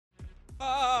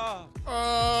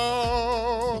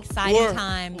Exciting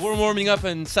times. We're warming up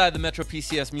inside the Metro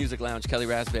PCS Music Lounge, Kelly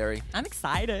Raspberry. I'm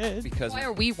excited. Because why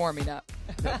are we warming up?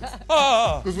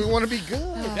 Because we want to be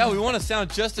good. Yeah, we want to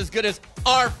sound just as good as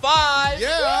R5.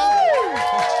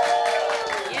 Yeah.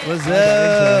 What's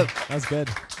up? That's good.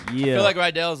 I feel like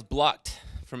Rydell's blocked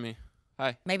from me.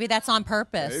 Hi. Maybe that's on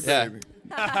purpose. Hey, baby.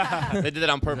 They did it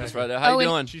on purpose, Rydell. How you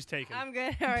doing? She's taken. I'm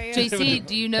good. How are you? JC,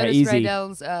 do you notice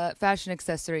Rydell's fashion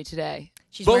accessory today?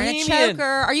 She's wearing a choker.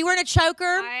 Are you wearing a choker?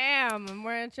 I am. I'm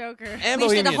wearing a choker. And we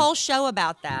just did a whole show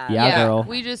about that. Yeah, girl.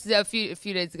 We just a few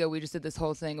days ago we just did this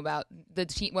whole thing about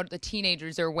what the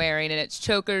teenagers are wearing, and it's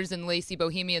chokers and lacy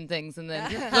bohemian things, and then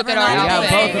look at our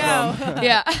outfit. Both of them.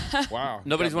 Yeah. Wow.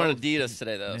 Nobody's wearing Adidas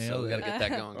today, though, so we got to get that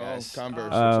going, guys.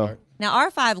 Converse. Sorry. Now,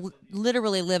 R5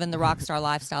 literally live in the rock star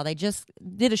lifestyle. They just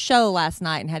did a show last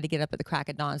night and had to get up at the crack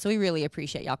of dawn, so we really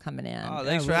appreciate y'all coming in. Oh,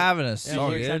 thanks for having us. Yeah,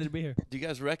 we're excited to be here. Do you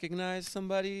guys recognize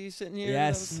somebody sitting here?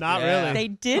 Yes. Not really. They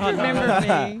did remember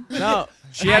me. No.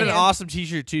 She had an awesome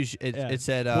T-shirt, too. It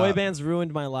said... Boy bands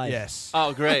ruined my life. Yes.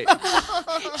 Oh, great.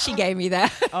 She gave me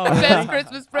that. Oh, Best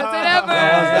Christmas present ever.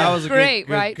 That was a great,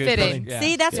 good, right? good Fitting. yeah.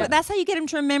 See, that's how you get them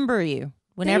to remember you.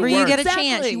 Whenever you get a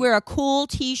chance, you wear a cool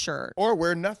T-shirt. Or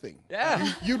wear nothing.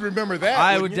 Yeah. You'd remember that.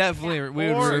 I would wouldn't you? definitely... We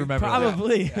would Or remember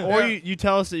Probably. that. Or you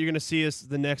tell us that you're going to see us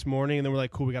the next morning, and then we're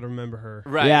like, cool, we got to remember her.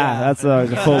 Right. Yeah, that's the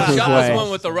foolproof Shot was way. one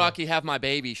with the Rocky Have My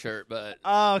Baby shirt, but...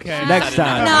 Oh, okay. Next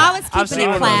time. No, I was I've keeping seen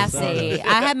it one of those. classy.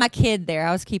 I had my kid there.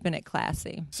 I was keeping it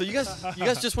classy. So you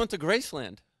guys just went to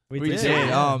Graceland. We We did. did.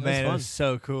 Yeah, Oh, it was man, it fun. was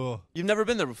so cool. You've never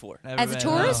been there before. Never As a been.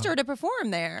 tourist No. or to perform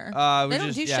there? We They don't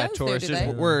just, do shows there, tourists. do they?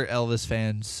 We're Elvis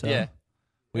fans. So Yeah.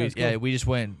 We, That's cool. we just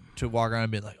went to walk around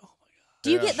and be like, oh,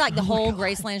 Do you get like the whole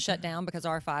Graceland shut down because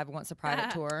R5 wants a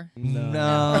private tour? no.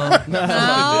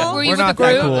 No. Were you We're with the not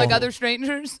that group, cool. like other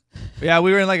strangers? Yeah,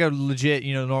 we were in like a legit,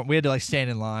 we had to like stand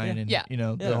in line and, Yeah.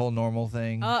 the whole normal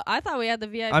thing. I thought we had the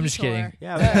VIP I'm just tour. kidding.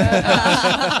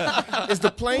 Yeah, Is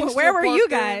the plane still Where were parked you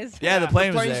there? guys? Yeah, the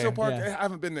plane was Plane there. still parked Yeah. there? I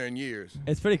haven't been there in years.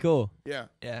 it's pretty cool. Yeah.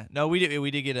 Yeah, no, we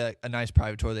did get a nice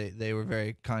private tour. They were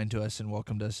very kind to us and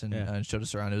welcomed us and Yeah. showed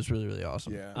us around. It was really, really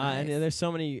awesome. Yeah. And there's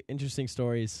so many interesting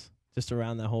stories just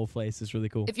around that whole place. It's really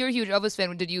cool. If you're a huge Elvis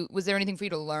fan, was there anything for you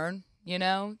to learn? Was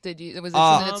it something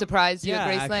that surprised you at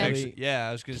Graceland? Actually, yeah,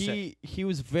 I was gonna say. He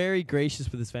was very gracious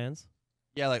with his fans.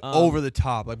 Yeah, like over the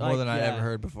top, like more like, than I yeah. ever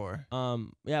heard before.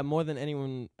 Yeah, more than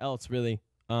anyone else, really.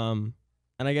 And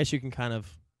I guess you can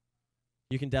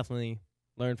definitely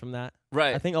learn from that.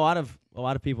 Right. I think a lot of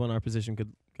people in our position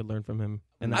could learn from him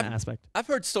in that aspect. I've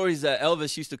heard stories that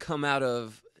Elvis used to come out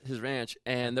of his ranch,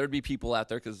 and there'd be people out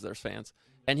there because there's fans,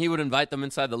 and he would invite them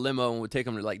inside the limo and would take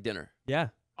them to like dinner. Yeah.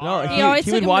 No, He always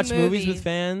he took would him to watch movies movies. with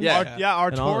fans. Yeah. Our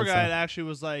And all tour that guide stuff. actually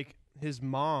was like, his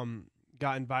mom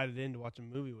got invited in to watch a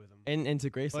movie with him. And into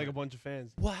Graceland. Like a bunch of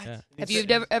fans. What? Yeah. Have you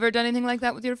ever done anything like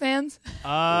that with your fans?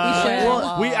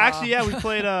 should. We actually, we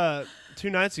played 2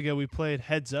 nights ago. We played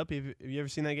Heads Up. Have you ever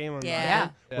seen that game on Yeah.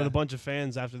 with a bunch of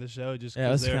fans after the show just Yeah, it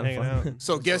because was they were kinda hanging fun. out?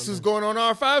 So guess who's going on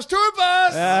R5's tour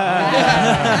bus?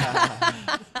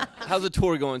 How's the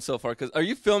tour going so far? Because are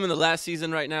you filming the last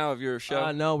season right now of your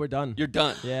show? No, we're done. You're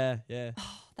done. Yeah.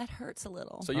 That hurts a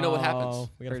little. So you know what happens.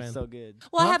 We got a fan. so good.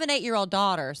 Well, I have an 8-year-old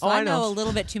daughter, so Oh, I I know know. a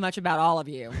little bit too much about all of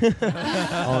you. Oh,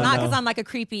 Not because no. I'm like a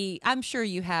creepy. I'm sure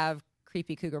you have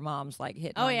creepy cougar moms like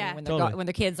hitting Oh, on yeah. you when, Totally. when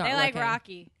the kids aren't They like looking.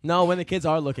 Rocky. No, when the kids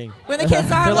are looking. When the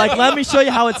kids are They're like, looking. let me show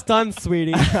you how it's done,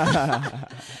 sweetie.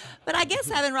 But I guess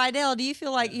having Rydell, do you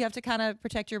feel like you have to kind of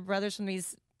protect your brothers from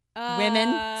these women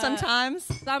sometimes?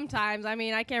 Sometimes. I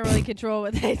mean, I can't really control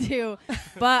what they do,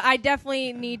 but I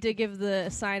definitely need to give the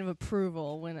sign of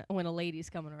approval when a lady's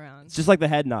coming around. It's just like the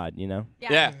head nod, you know?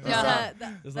 Yeah. Just,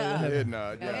 Just like that. Head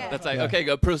nod, yeah. That's like, okay,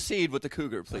 go proceed with the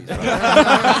cougar, please.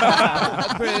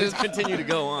 Please continue to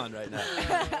go on right now.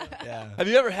 Yeah. Have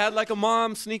you ever had like a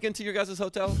mom sneak into your guys'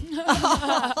 hotel?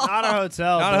 Not our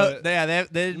hotel. but They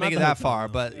didn't make it the that hotel, far,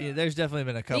 but there's definitely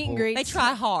been a Meet couple. and greets. They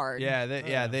try hard.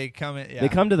 Yeah, they come in. Yeah. They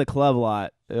come to the club a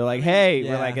lot. They're like, hey, we're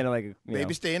Yeah. like, gonna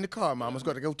Baby, stay in the car. Mama's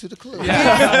got to go to the club.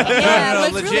 Yeah, No,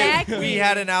 let's legit. relax. We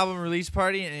had an album release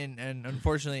party, and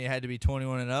unfortunately, it had to be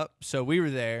 21 and up. So we were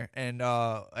there, and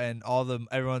all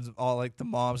like the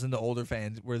moms and the older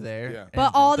fans were there. Yeah. And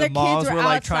But all the their kids moms were were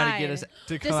like trying to get outside. us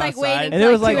to Just come like outside. waiting And it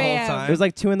was like 2 the whole a.m. time. it was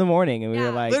like 2 in the morning, and we Yeah.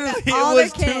 were like, Literally, All it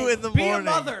was their 2 kids. in the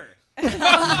morning.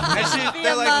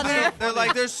 They're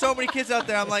like, there's so many kids out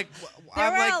there. I'm like,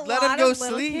 There were a let them lot go of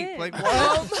little sleep. kids. Like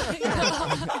what?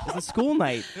 it's a school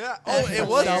night. Yeah. Oh, it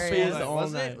was. Selfies School all night,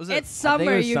 wasn't night. it? Was It's I think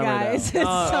summer, it was you summer, guys. though. It's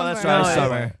Oh, summer. that's right. No,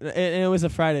 Summer. And it was a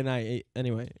Friday night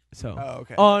anyway. So. Oh,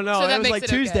 okay. Oh no, So that it was makes like it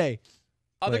okay. Tuesday.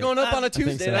 Oh, they're going up on a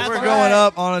Tuesday. so. That's We're right. going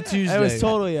up on a Tuesday. It was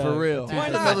totally for real. Why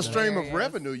That's another stream of hilarious.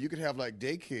 revenue? You could have like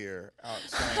daycare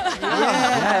outside.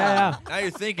 Yeah. Now you're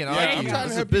thinking. I Yeah, like I'm you. trying As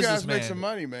to a help you guys businessman. make some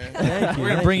money, man. Thank you. We're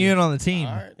gonna bring you in on the team.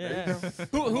 All right, there you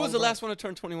go. Who was the last one to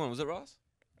turn 21? Was it Ross?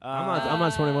 I'm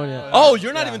not 21 yet. Oh,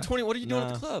 you're not even 20. What are you doing at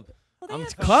Nah. the club? I'm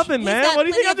clubbing, He's man. got What do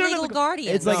you think I'm plenty of doing? legal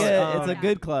guardians. It's like No, it's a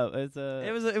good club. It's a.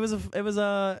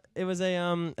 It was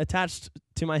a attached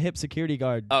to my hip security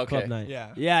guard Okay. club night. Yeah.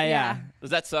 Yeah.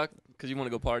 Does that suck? Because you want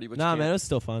to go party, but Nah, you man, it can't? was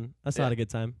still fun. I still Yeah. had a good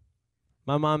time.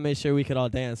 My mom made sure we could all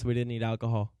dance. We didn't need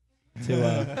alcohol. There you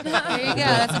go.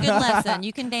 That's a good lesson.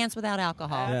 You can dance without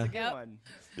alcohol. Yeah. Good one.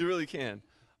 You really can.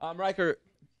 Riker,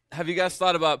 have you guys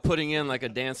thought about putting in like a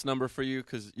dance number for you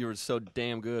because you were so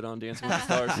damn good on Dancing with the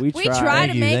Stars? We We tried. try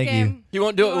Thank to you, make thank you. him. He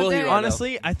won't do it, will he? Well, Rydell?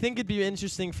 Honestly, I think it'd be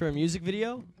interesting for a music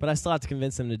video, but I still have to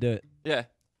convince them to do it. Yeah.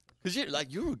 Because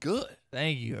you were good.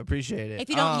 Thank you. Appreciate it. If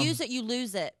you don't use it, you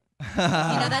lose it. You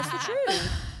know, that's the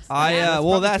truth.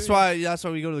 That's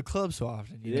why we go to the club so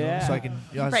often. You know? Yeah. So I can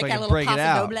Break so I that can little break it paso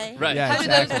out. doble. Right. Yeah, How do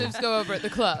exactly. those moves go over at the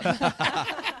club?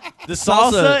 The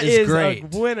Salsa is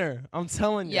great. a winner. I'm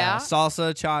telling you. Yeah?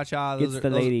 Salsa, cha-cha, Gets the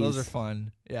ladies. those are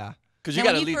fun. Yeah. Because you Now,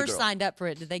 got to when lead you the first girl. signed up for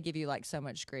it, did they give you like so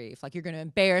much grief? Like you're going to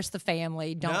embarrass the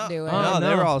family. Don't do it. No, Oh, they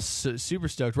no. were all super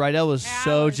stoked. Rydell was I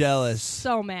so was jealous.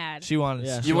 So mad. She wanted.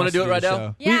 Yeah. she You wanna wants do it, the Rydell?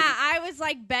 show. Yeah, I was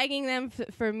like begging them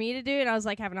for me to do it. I was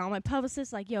like having all my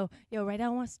publicists like, yo,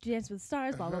 Rydell wants to dance with the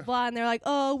stars, blah blah blah, and they're like,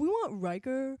 oh, we want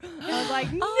Riker. I was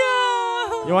like,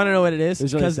 no. You want to know what it is? It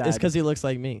was really It's sad. because he looks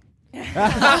like me.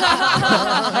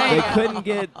 They couldn't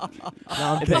get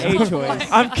the A choice.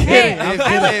 I'm Hey, kidding.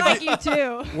 I look like you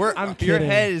too. Your kidding.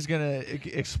 head is gonna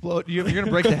explode. You're gonna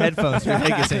break the headphones if your head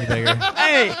gets any bigger.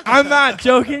 Hey, I'm not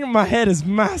joking. My head is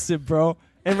massive, bro.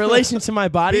 In relation to my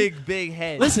body, Big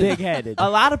head. listen, Big-headed. a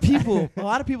lot of people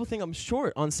think I'm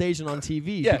short on stage and on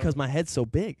TV Yeah. because my head's so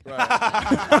big.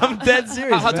 I'm dead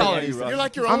serious. How man. tall are you, Ross? You're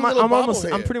like your own I'm little almost.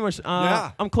 bobblehead. I'm pretty much.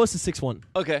 Yeah. I'm close to 6'1".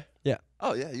 Okay. Yeah.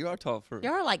 Oh, yeah, you are tall for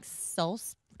You're like so.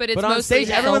 But it's But on mostly stage,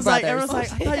 head. everyone's like, brothers. I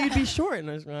thought you'd be short, and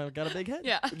I've got a big head.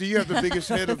 Yeah. Do you have the biggest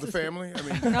head of the family? I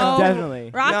mean, No, Definitely.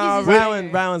 Rocky's No, is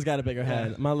bigger. Rowan's got a bigger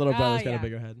head. My little Oh, brother's got yeah. a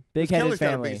bigger head. Big-headed Kelly's got a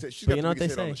family. big head. She's But got you the know what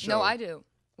biggest they head on say? the show. No, I do.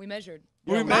 We measured.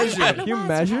 We measured. You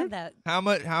measured? How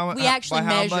much? How We actually by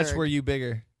how much measured. were you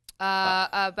bigger?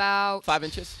 About 5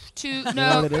 inches. 2. You know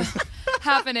No, what it is?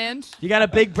 half an inch. You got a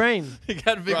big brain. You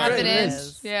got a big Right. Half an brain. inch.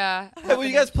 is. Yeah. Hey, will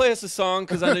you guys play us a song?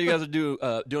 Because I know you guys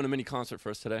are doing a mini concert for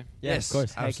us today. Yes, of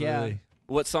course. Heck yeah. Absolutely.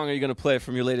 What song are you going to play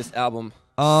from your latest album,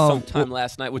 Um, Sometime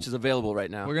Last Night, which is available right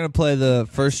now? We're gonna play the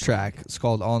first track. It's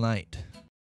called All Night.